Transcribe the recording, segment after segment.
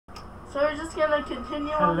So we're just gonna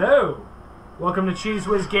continue on. Hello! Welcome to Cheese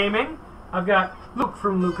Whiz Gaming. I've got Luke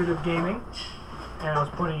from Lucrative Gaming. And I was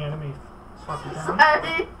pointing at him, he swapped it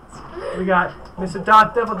down. Sorry. We got Mr.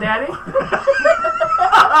 Dot Devil Daddy.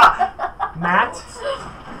 Matt.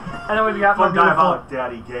 And then we've got Fun guy about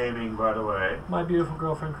Daddy Gaming, by the way. my beautiful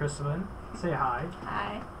girlfriend, Kristen. Say hi.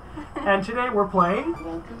 Hi. And today we're playing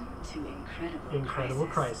Welcome to Incredible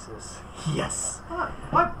Crisis. Yes!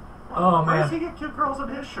 What? Oh, Why man. does he get cute girls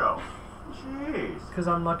on his show? Jeez. Because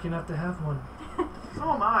I'm lucky enough to have one. So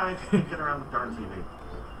am I. Can't get around the darn TV.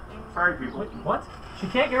 Sorry, people. Wait, what? She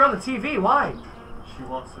can't get on the TV. Why? She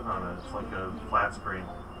won't sit on it. It's like a flat screen.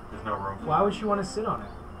 There's no room for Why would she want to sit on it?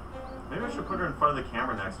 Maybe I should put her in front of the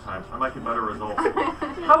camera next time. I might get better results.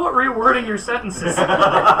 How about rewording your sentences?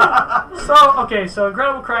 So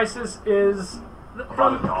Incredible Crisis is...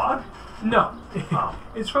 About a dog? No. Oh.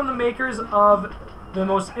 It's from the makers of the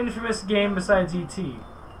most infamous game besides E.T.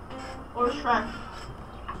 Or Shrek.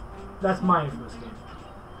 That's my infamous game.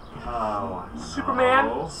 Oh. Superman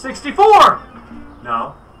no. 64!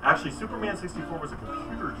 No. Actually, Superman 64 was a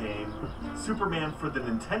computer game. Superman for the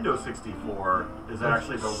Nintendo 64 is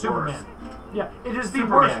actually the Superman. worst. Yeah, it is the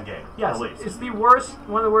Superman worst game, Yes, at least. it's the worst,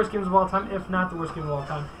 one of the worst games of all time, if not the worst game of all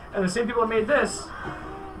time. And the same people that made this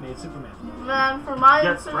made Superman. Then for my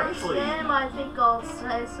Yet infamous strangely- game, I think I'll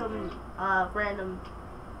say some random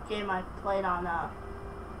game I played on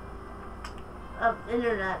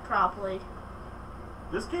internet probably.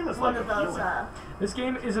 This game is One like of those. appealing. This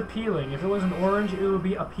game is appealing. If it was an orange, it would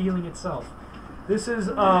be appealing itself. This is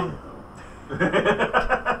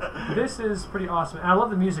this is pretty awesome. And I love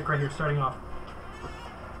the music right here, starting off.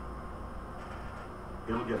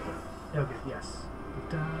 It'll get there. Okay, yes.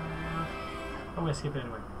 I'm gonna skip it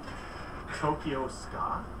anyway. Tokyo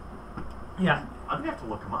Ska? Yeah, I'm gonna have to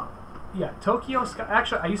look them up. yeah. Tokyo Sky.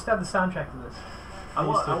 Actually, I used to have the soundtrack to this. I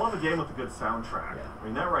used to. love a game with a good soundtrack. Yeah. I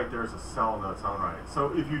mean, that right there is a sell in its own right.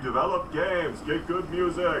 So if you develop games, get good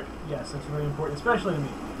music. Yes, that's really important, especially to me.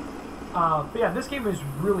 But yeah, this game is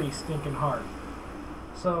really stinking hard.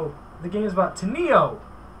 So the game is about Taneo,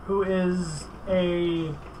 who is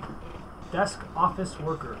a desk office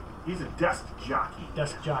worker. He's a desk jockey.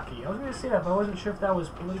 Desk jockey. I was going to say that, but I wasn't sure if that was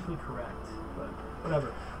politically correct. But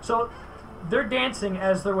whatever. So they're dancing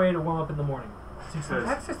as their way to warm up in the morning. Says,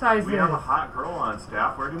 Exercise we have a hot girl on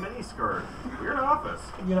staff wearing a miniskirt. Weird office.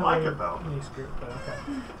 You know, like it though. Miniskirt, but okay.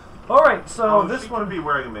 All right, so this she one could be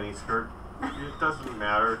wearing a miniskirt. It doesn't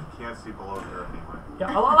matter. You can't see below her anyway.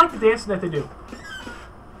 Yeah, I like the dancing that they do.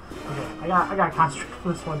 Okay, I got to concentrate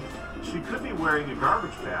on this one. She could be wearing a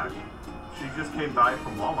garbage bag. She just came by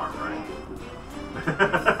from Walmart, right?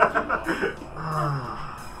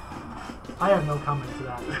 I have no comment to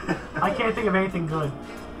that. I can't think of anything good.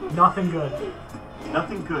 Nothing good.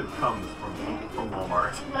 Nothing good comes from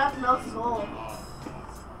Walmart. You have no soul.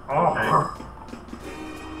 Oh.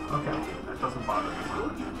 Okay. That doesn't bother me so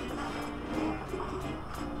much.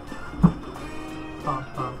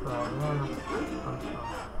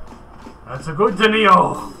 That's a good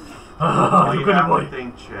Taneo. You Good have boy. to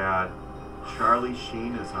think, Chad. Charlie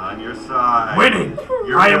Sheen is on your side. Winning.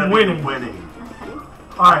 You're I am gonna be winning. winning.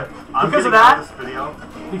 All right. I'm Because of getting out that, this video.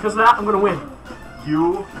 I'm gonna win.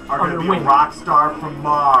 You are going to gonna be win. a rock star from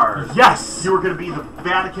Mars. Yes. You are going to be the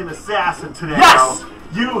Vatican assassin today. Yes.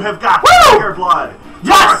 You have got Woo! tiger blood.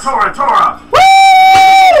 Yes. Tora, Tora. Woo!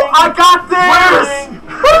 I got this.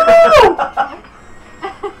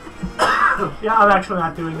 Woo! Yeah, I'm actually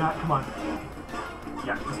not doing that. Come on.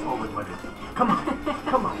 Yeah, he's totally winning. Come on.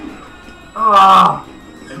 Come on. Ah.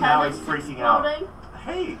 And now he's freaking out. Exploding.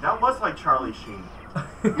 Hey, that was like Charlie Sheen.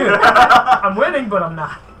 I'm winning, but I'm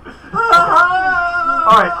not.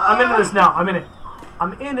 Alright, I'm into this now. I'm in it.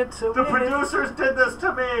 I'm in it to The win producers did this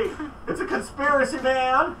to me. It's a conspiracy,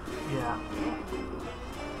 man. it. Yeah.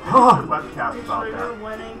 There's a webcast about You're that.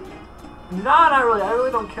 winning. Nah, not really. I really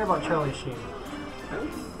don't care about Charlie Sheen.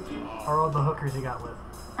 Or all the hookers he got with.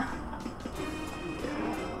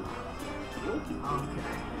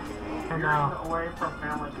 Okay. And now, away from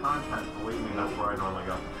family content. Believe me, that's where I normally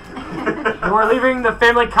go. you are leaving the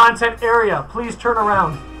family content area. Please turn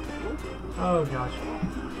around. Oh gosh.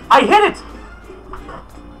 I hit it!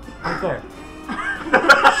 Right there.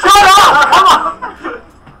 Shut up! Come on!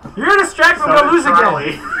 You're distracted. I'm gonna lose Charlie.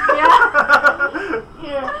 again. Yeah.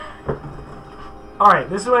 Here. Alright,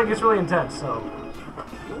 this is when it gets really intense, so.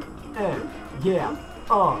 Yeah.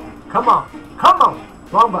 Oh, come on. Come on.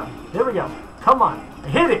 Wrong button. There we go. Come on. I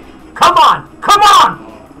hit it. Come on. Come on!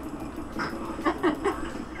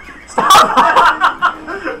 Stop!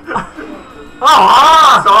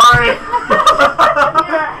 Sorry.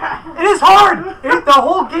 It is hard! The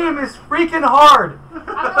whole game is freaking hard!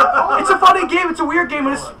 It's a funny game. It's a weird game,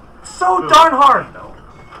 but it's so darn hard.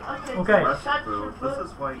 Okay. Shut your This foot.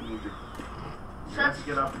 is why you need to. You have to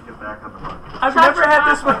get up and get back on the run. I've never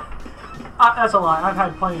had this one. That's a lie. I've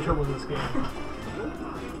had plenty of trouble with this game.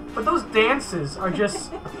 But those dances are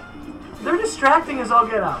just... They're distracting as all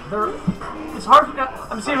get out. It's hard for...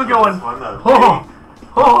 I'm seeing them going... Oh!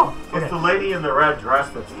 Oh! It's the lady in the red dress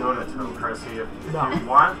that's doing it to him, Chrissy. If No. you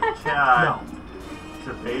want Chad No.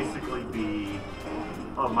 to basically be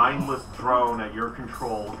a mindless drone at your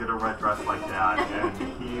control, get a red dress like that,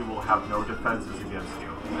 and he will have no defenses against you.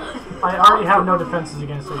 I already have no defenses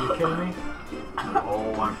against it. Are you kidding me?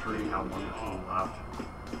 Oh, I'm sure you have 1 or 2 left.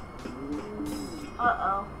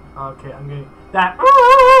 Uh-oh. Okay, I'm getting... That...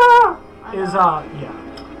 Is, yeah.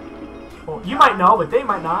 Well, you might know, but they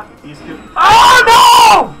might not. He's getting... Oh,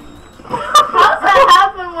 no! How's that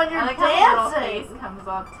happen when you're I like how the little dancing? face comes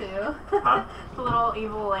up too. Huh? The little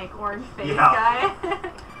evil, like, orange face Yeah.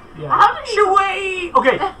 guy. Yeah. How did you... Shoo-wee!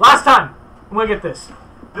 Okay, last time. I'm gonna get this.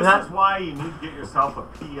 This is why you need to get yourself a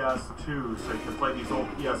PS2 so you can play these old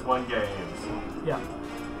PS1 games. Yeah.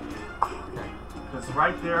 Okay. Because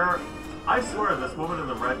right there, I swear this woman in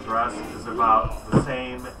the red dress is about the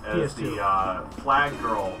same as PS2. the flag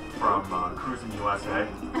girl from Cruising USA.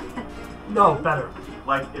 No, better.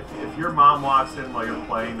 Like, if your mom walks in while you're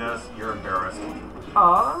playing this, you're embarrassed.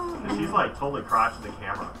 And she's like totally crotching the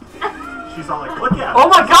camera. She's all like, look at Oh it.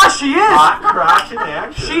 my gosh, she is! Hot crotch in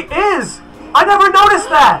action. She is! I never noticed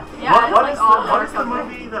that! Yeah, it's What like is all what is the dark.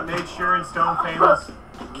 movie that made Sharon Stone famous?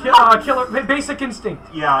 Killer, Basic Instinct.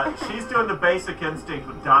 Yeah, she's doing the Basic Instinct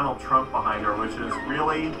with Donald Trump behind her, which is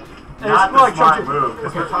really it's not more the like Trump smart too. move,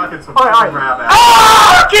 because we're talking some All right. grab ass.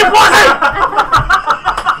 Ah! Keep looking!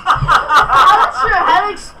 How did your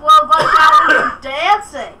head explode like that when you're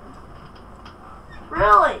dancing?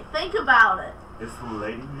 Really? Think about it. It's the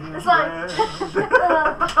lady in It's like... red. What's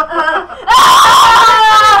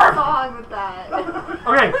wrong with that?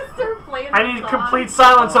 Okay, Start playing I the need song. complete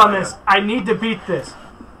silence on this. I need to beat this.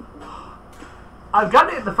 I've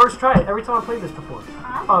gotten it the first try every time I played this before.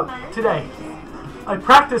 Today. I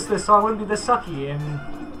practiced this so I wouldn't be this sucky, and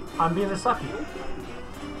I'm being this sucky.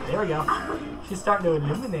 There we go. She's starting to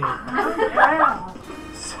illuminate.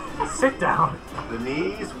 Sit down. The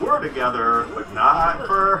knees were together, but not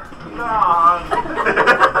for long.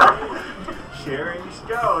 Sharing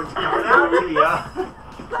Stone coming out to ya.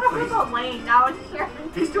 We're not laying down here.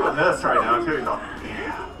 He's doing this right now, too. He's all,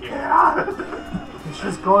 yeah. And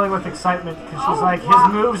she's glowing with excitement because she's Oh, like, wow.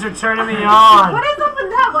 his moves are turning me on. What is up with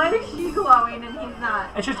that? Why is she glowing and he's not?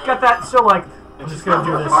 And she's got that still like, I'm And just she's got gonna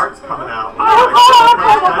do her this. parts coming out.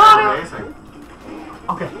 Oh, Amazing.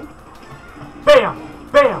 Okay. Bam!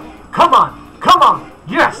 Bam! Come on! Come on!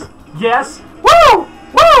 Yes! Yes! Woo!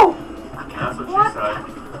 Woo! That's what she said.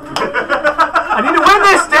 I need to win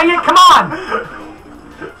this, dang it! Come on!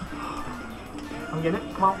 I'm getting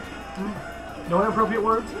it. Come on. No inappropriate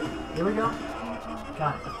words. Here we go.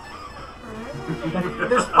 Got it.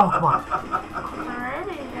 This. Oh, come on.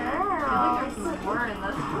 Pretty I girl. think there's more in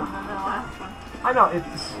this one than the last one. I know. It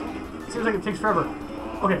seems like it takes forever.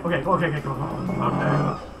 Okay. Go. Okay.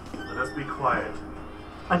 Let us be quiet.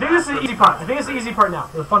 I think this is the easy part. I think it's the easy part now.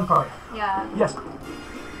 The fun part. Yeah. Yes.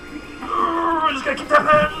 We're just gonna keep that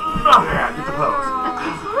pen. Yeah, get the pose.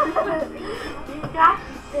 You got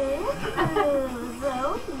this.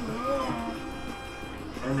 Oh,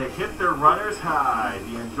 And they hit their runner's high.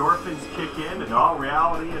 The endorphins kick in and all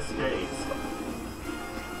reality escapes.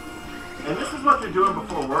 And this is what they're doing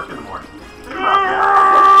before work in the morning. Think about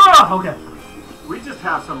that. Okay. We just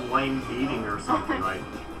have some lame meeting or something like,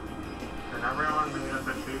 can everyone be at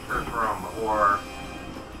the teacher's room? Or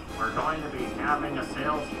we're going to be having a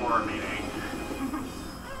sales floor meeting.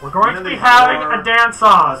 We're going And to then be they having bore a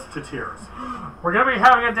dance-off. us to tears. We're going to be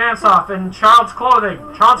having a dance-off in child's clothing.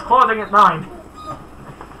 Child's clothing at 9.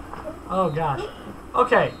 Oh, gosh.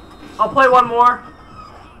 Okay. I'll play one more.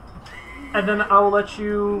 And then I will let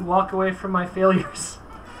you walk away from my failures.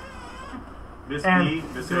 Miss And B,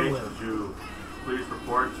 Miss good H, live. would you please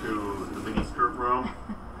report to the mini skirt room?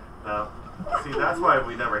 See, that's why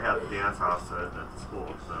we never had the dance-offs at the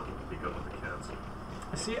school, so it would be good with the kids.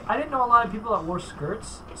 See, I didn't know a lot of people that wore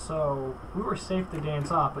skirts, so we were safe to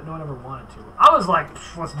dance off, but no one ever wanted to. I was like,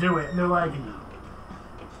 let's do it. And they're like,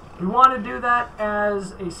 we want to do that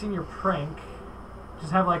as a senior prank.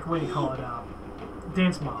 Just have, like, what do you call it,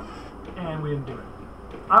 dance mob. And we didn't do it.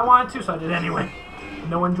 I wanted to, so I did anyway.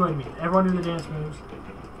 No one joined me. Everyone knew the dance moves.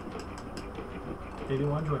 They didn't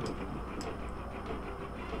want to join me.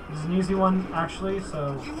 This is an easy one, actually,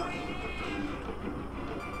 so...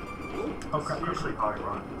 Oh, crap. It's usually how I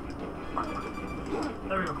run.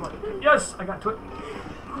 There we go. Come on. Yes, I got to it.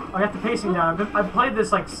 I got the pacing down. I've played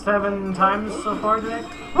this like 7 times so far today.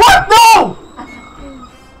 What? No!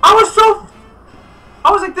 I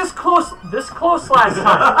was like this close last time.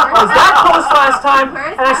 I was that close last time,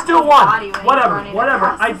 and I still won. Whatever.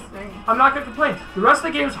 I'm not gonna complain. The rest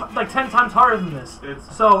of the game's like 10 times harder than this.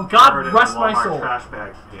 So God rest my soul. Trash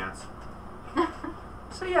bag pants.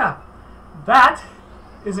 So yeah, that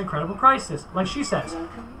is Incredible Crisis, like she says.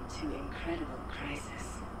 Welcome to Incredible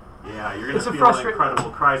Crisis. Yeah, you're gonna It's a feel an frustra-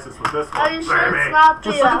 incredible crisis with this Are one, you sure baby. it's not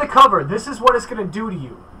Just look at the cover. This is what it's gonna do to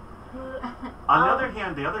you. On the other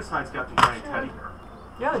hand, the other side's got the giant teddy bear.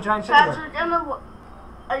 Yeah, the giant teddy bear. Patrick,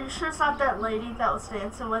 are you sure it's not that lady that was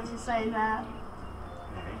dancing when you saying that?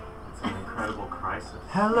 Okay, it's an incredible crisis.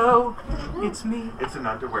 Hello, it's me. It's an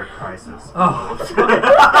underwear crisis. Oh.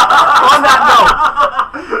 On that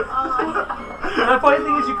note. And the funny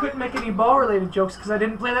thing is you couldn't make any ball-related jokes because I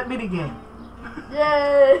didn't play that minigame.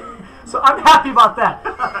 Yay! So I'm happy about that.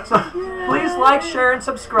 So please like, share, and Well,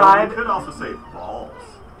 subscribe. you could also say balls.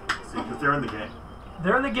 See, because they're in the game.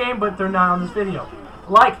 They're in the game, but they're not on this video.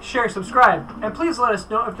 Like, share, subscribe, and please let us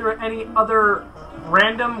know if there are any other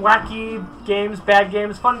random, wacky games, bad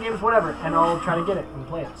games, fun games, whatever, and I'll try to get it and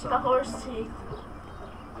play it. The So horse teeth.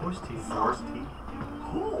 horse teeth. Force teeth.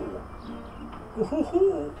 Ooh.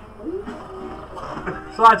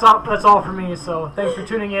 So that's all for me. So thanks for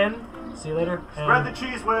tuning in. See you later. Spread the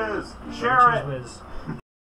cheese whiz. Share it. Cheese whiz.